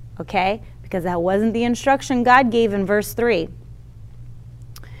 Okay, because that wasn't the instruction God gave in verse 3.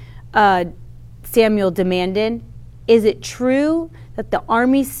 Samuel demanded, "Is it true that the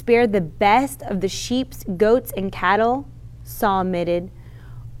army spared the best of the sheep, goats, and cattle?" Saul admitted,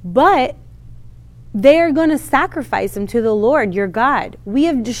 "But they are going to sacrifice them to the Lord your God. We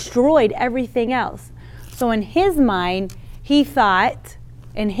have destroyed everything else." So in his mind, he thought,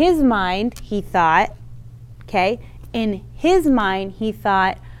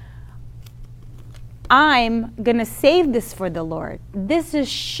 I'm going to save this for the Lord. This is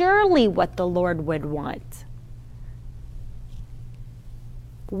surely what the Lord would want.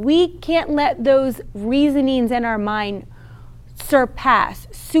 We can't let those reasonings in our mind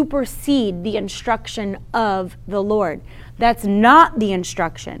supersede the instruction of the Lord. That's not the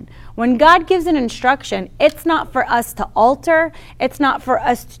instruction. When God gives an instruction, it's not for us to alter. It's not for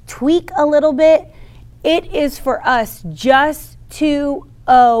us to tweak a little bit. It is for us just to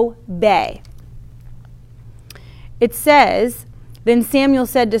obey. It says, then Samuel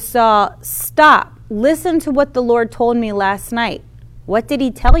said to Saul, "Stop, listen to what the Lord told me last night." "What did he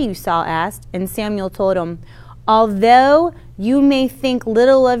tell you?" Saul asked. And Samuel told him, "Although you may think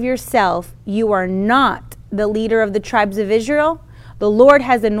little of yourself, you are not the leader of the tribes of Israel. The Lord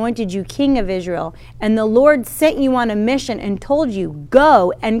has anointed you king of Israel, and the Lord sent you on a mission and told you,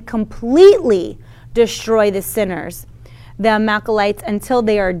 go and completely destroy the sinners, the Amalekites, until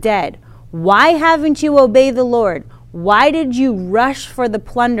they are dead. Why haven't you obeyed the Lord? Why did you rush for the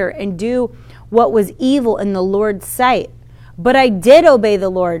plunder and do what was evil in the Lord's sight? But I did obey the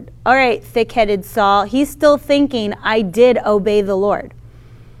Lord. All right, thick-headed Saul. He's still thinking, I did obey the Lord.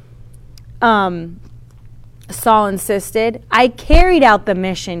 Saul insisted, I carried out the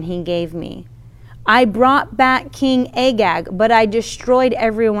mission he gave me. I brought back King Agag, but I destroyed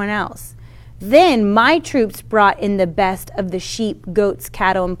everyone else. Then my troops brought in the best of the sheep, goats,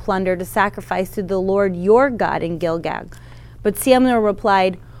 cattle, and plunder to sacrifice to the Lord your God in Gilgal. But Samuel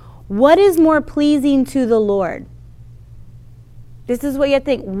replied, what is more pleasing to the Lord? This is what you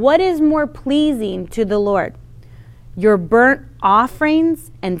think. What is more pleasing to the Lord? Your burnt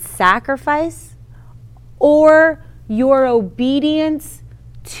offerings and sacrifice, or your obedience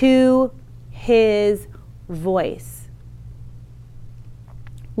to his voice?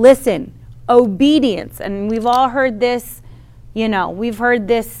 Listen, obedience, and we've all heard this, we've heard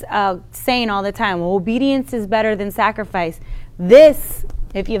this saying all the time, well, obedience is better than sacrifice. This,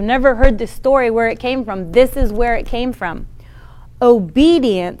 if you've never heard the story where it came from, this is where it came from.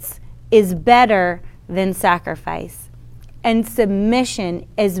 Obedience is better than sacrifice, and submission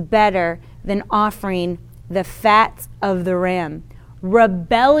is better than offering the fat of the ram.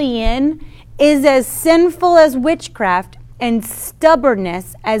 Rebellion is as sinful as witchcraft, and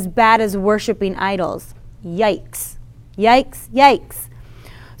stubbornness as bad as worshiping idols. Yikes. Yikes, yikes.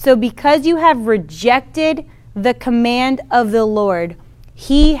 So because you have rejected the command of the Lord,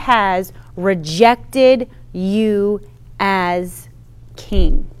 he has rejected you as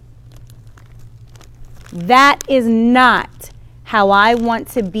king. That is not how I want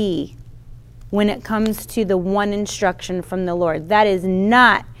to be when it comes to the one instruction from the Lord. That is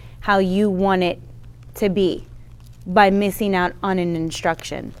not how you want it to be by missing out on an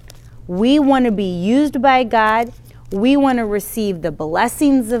instruction. We want to be used by God. We want to receive the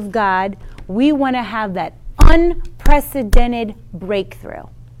blessings of God. We want to have that unprecedented breakthrough.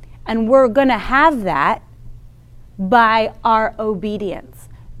 And we're going to have that by our obedience,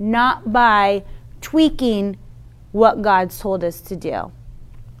 not by tweaking what God's told us to do.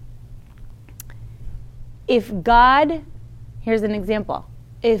 If God, here's an example.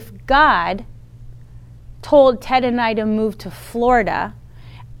 If God told Ted and I to move to Florida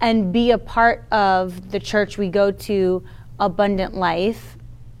and be a part of the church we go to, Abundant Life,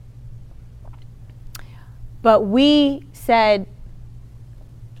 but we said,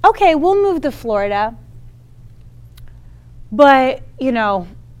 okay, we'll move to Florida, but,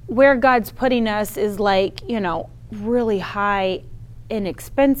 where God's putting us is really high in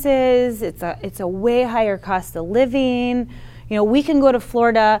expenses. It's a way higher cost of living. We can go to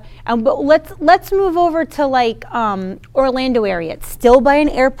Florida, but let's move over to Orlando area. It's still by an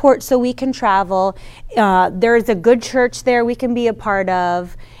airport, so we can travel. There's a good church there we can be a part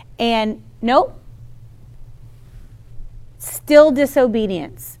of. And nope, still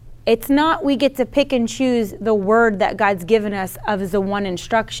disobedience. It's not we get to pick and choose the word that God's given us as the one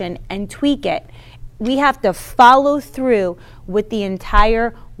instruction and tweak it. We have to follow through with the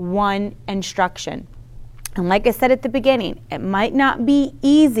entire one instruction. And like I said at the beginning, it might not be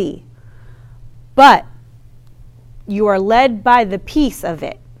easy, but you are led by the peace of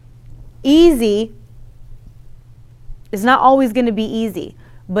it. Easy is not always going to be easy,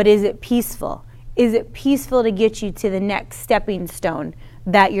 but is it peaceful? Is it peaceful to get you to the next stepping stone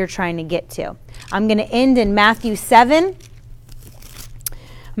that you're trying to get to? I'm going to end in Matthew 7. I'm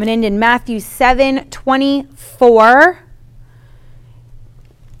going to end in Matthew 7:24.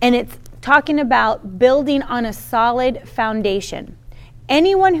 And it's talking about building on a solid foundation.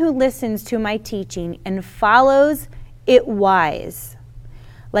 Anyone who listens to my teaching and follows it wise,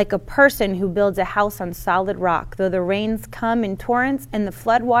 like a person who builds a house on solid rock, though the rains come in torrents and the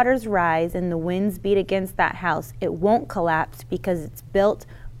floodwaters rise and the winds beat against that house, it won't collapse because it's built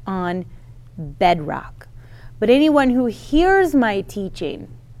on bedrock. But anyone who hears my teaching,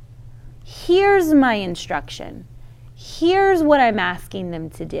 hears my instruction, hears what I'm asking them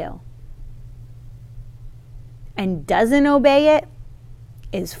to do, and doesn't obey it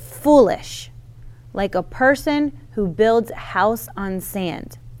is foolish, like a person who builds a house on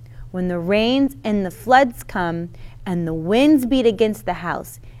sand. When the rains and the floods come and the winds beat against the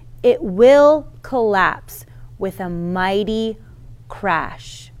house, it will collapse with a mighty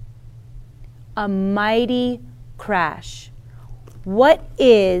crash. A mighty crash. What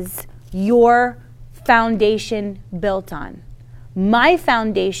is your foundation built on? My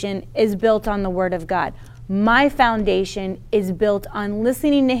foundation is built on the Word of God. My foundation is built on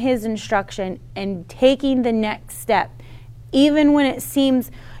listening to His instruction and taking the next step. Even when it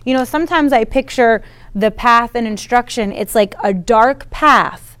seems, sometimes I picture the path and instruction, it's like a dark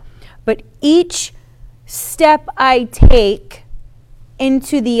path, but each step I take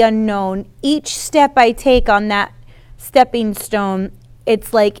into the unknown, each step I take on that stepping stone,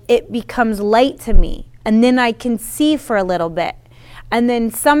 it's like it becomes light to me. And then I can see for a little bit. And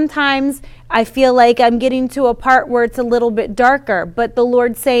then sometimes I feel like I'm getting to a part where it's a little bit darker. But the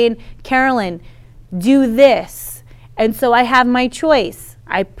Lord's saying, Carolyn, do this. And so I have my choice.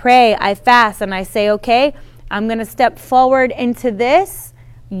 I pray, I fast, and I say, okay, I'm going to step forward into this.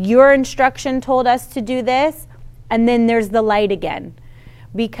 Your instruction told us to do this. And then there's the light again.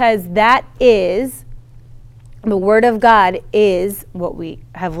 Because that is, the Word of God is what we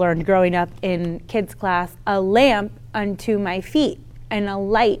have learned growing up in kids class, a lamp unto my feet and a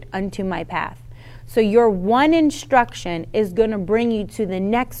light unto my path. So your one instruction is going to bring you to the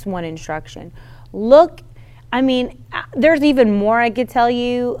next one instruction. Look, there's even more I could tell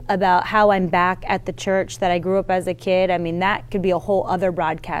you about how I'm back at the church that I grew up as a kid. That could be a whole other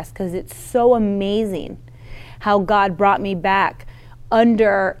broadcast because it's so amazing how God brought me back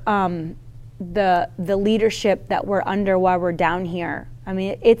under the leadership that we're under while we're down here.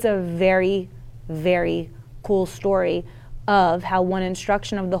 It's a very, very cool story of how one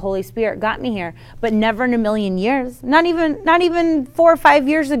instruction of the Holy Spirit got me here, but never in a million years, not even 4 or 5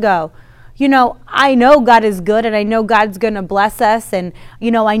 years ago. I know God is good and I know God's going to bless us. And,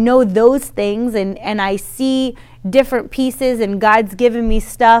 I know those things and I see different pieces and God's given me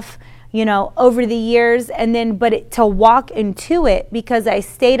stuff, over the years. And then, to walk into it because I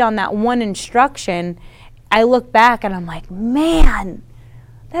stayed on that one instruction, I look back and I'm like, man,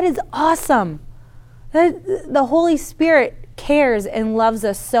 that is awesome. The Holy Spirit cares and loves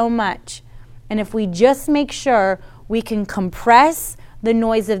us so much. And if we just make sure we can compress the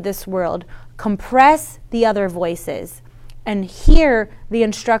noise of this world, compress the other voices, and hear the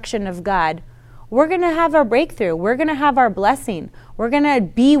instruction of God, we're going to have our breakthrough. We're going to have our blessing. We're going to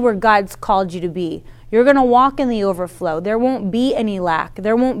be where God's called you to be. You're going to walk in the overflow. There won't be any lack.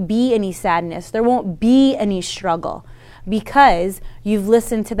 There won't be any sadness. There won't be any struggle because you've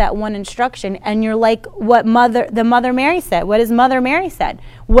listened to that one instruction and you're like what the Mother Mary said. What is Mother Mary said?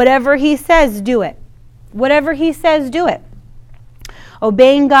 Whatever he says, do it. Whatever he says, do it.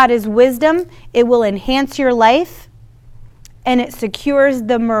 Obeying God is wisdom. It will enhance your life and it secures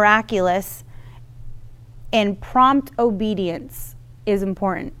the miraculous. And prompt obedience is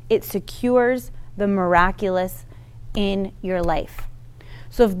important. It secures the miraculous in your life.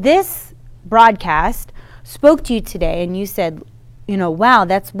 So if this broadcast spoke to you today and you said, wow,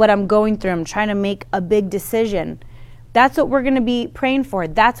 that's what I'm going through. I'm trying to make a big decision. That's what we're going to be praying for.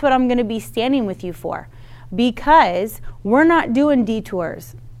 That's what I'm going to be standing with you for. Because we're not doing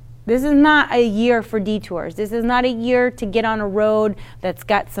detours. This is not a year for detours. This is not a year to get on a road that's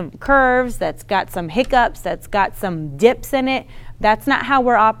got some curves, that's got some hiccups, that's got some dips in it. That's not how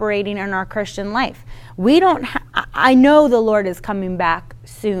we're operating in our Christian life. I know the Lord is coming back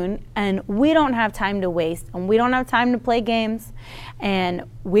soon, and we don't have time to waste, and we don't have time to play games, and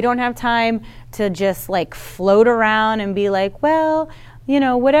we don't have time to just float around and be like, well,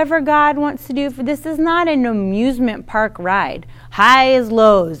 whatever God wants to do. This is not an amusement park ride. Highs,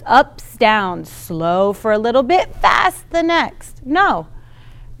 lows, ups, downs, slow for a little bit, fast the next. No.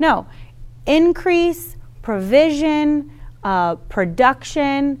 Increase, provision,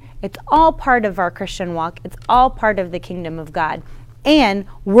 production, it's all part of our Christian walk. It's all part of the kingdom of God. And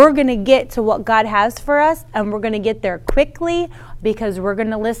we're going to get to what God has for us, and we're going to get there quickly because we're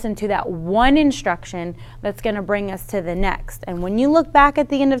going to listen to that one instruction that's going to bring us to the next. And when you look back at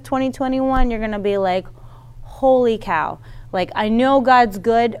the end of 2021, you're going to be like, holy cow. I know God's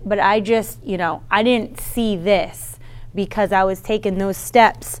good, but I just, I didn't see this because I was taking those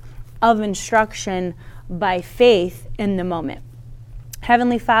steps of instruction by faith in the moment.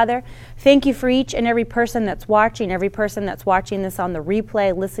 Heavenly Father, thank you for each and every person that's watching this on the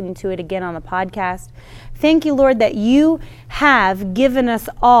replay, listening to it again on the podcast. Thank you, Lord, that you have given us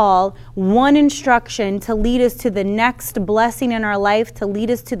all one instruction to lead us to the next blessing in our life, to lead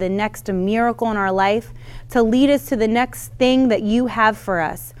us to the next miracle in our life, to lead us to the next thing that you have for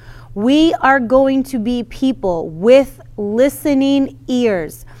us. We are going to be people with listening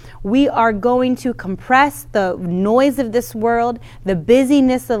ears. We are going to compress the noise of this world, the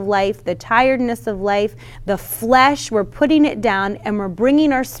busyness of life, the tiredness of life, the flesh. We're putting it down and we're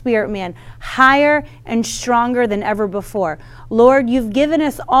bringing our spirit man higher and stronger than ever before. Lord, you've given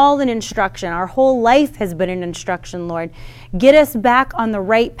us all an instruction. Our whole life has been an instruction, Lord. Get us back on the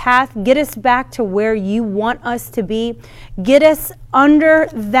right path. Get us back to where you want us to be. Get us under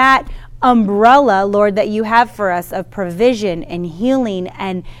that umbrella, Lord, that you have for us of provision and healing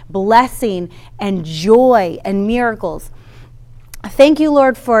and blessing and joy and miracles. Thank you,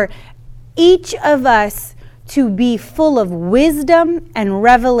 Lord, for each of us to be full of wisdom and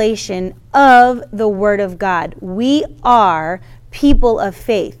revelation of the Word of God. We are people of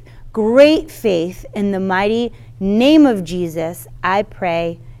faith, great faith. In the mighty name of Jesus, I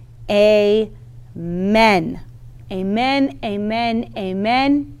pray, amen. Amen, amen,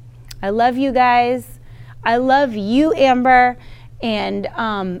 amen. I love you guys. I love you, Amber. And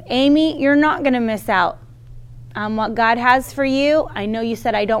Amy, you're not going to miss out on what God has for you. I know you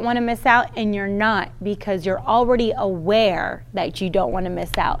said I don't want to miss out, and you're not, because you're already aware that you don't want to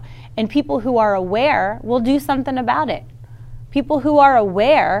miss out. And people who are aware will do something about it. People who are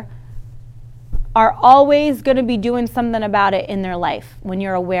aware are always going to be doing something about it in their life when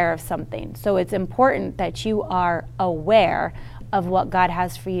you're aware of something. So it's important that you are aware of what God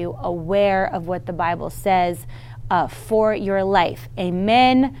has for you, aware of what the Bible says for your life.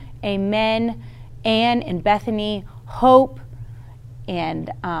 Amen, amen. Anne and Bethany, Hope, and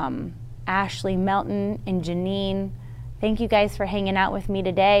Ashley Melton and Janine, thank you guys for hanging out with me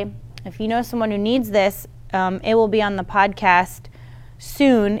today. If you know someone who needs this, it will be on the podcast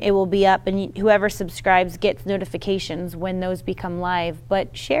soon. It will be up, and whoever subscribes gets notifications when those become live.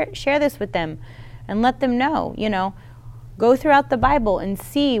 But share this with them and let them know, go throughout the Bible and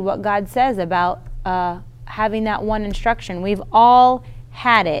see what God says about having that one instruction. We've all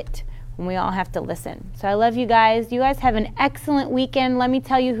had it, and we all have to listen. So I love you guys. You guys have an excellent weekend. Let me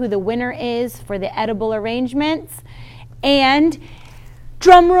tell you who the winner is for the edible arrangements. And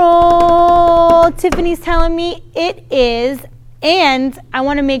drum roll, Tiffany's telling me it is. And I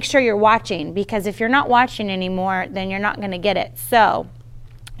want to make sure you're watching, because if you're not watching anymore, then you're not going to get it. So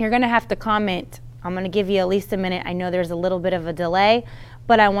you're going to have to comment. I'm going to give you at least a minute. I know there's a little bit of a delay,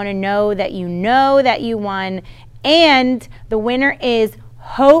 but I want to know that you won. And the winner is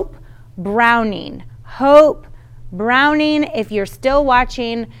Hope Browning. Hope Browning, if you're still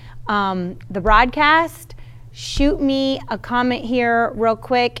watching the broadcast, shoot me a comment here real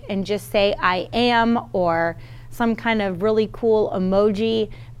quick and just say I am, or some kind of really cool emoji,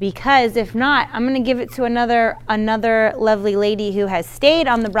 because if not, I'm going to give it to another lovely lady who has stayed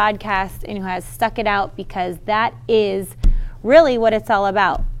on the broadcast and who has stuck it out, because that is really what it's all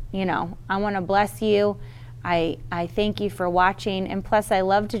about. I want to bless you. I thank you for watching, and plus I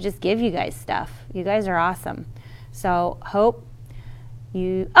love to just give you guys stuff. You guys are awesome. So Hope,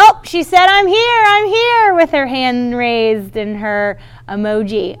 she said I'm here with her hand raised and her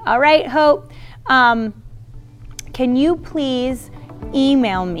emoji. All right, Hope. Can you please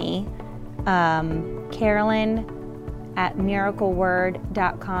email me,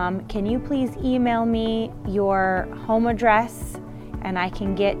 Carolyn@miracleword.com. Can you please email me your home address, and I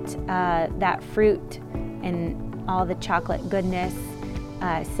can get that fruit and all the chocolate goodness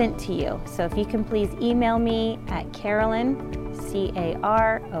sent to you. So if you can please email me at Carolyn, Carolyn.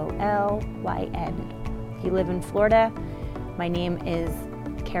 If you live in Florida, my name is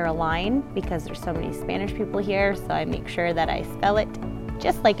Caroline, because there's so many Spanish people here, so I make sure that I spell it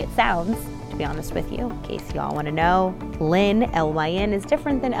just like it sounds, to be honest with you, in case y'all want to know. Lynn, Lyn, is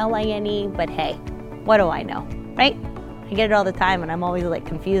different than Line, but hey, what do I know, right? I get it all the time, and I'm always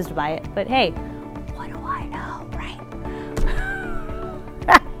confused by it, but hey, what do I know, right?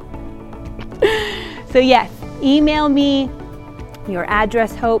 So yes, email me your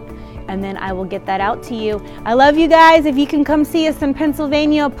address, Hope, and then I will get that out to you. I love you guys. If you can come see us in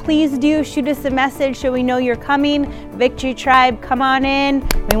Pennsylvania, please do shoot us a message so we know you're coming. Victory Tribe, come on in.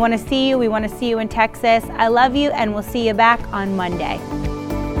 We want to see you. We want to see you in Texas. I love you, and we'll see you back on Monday.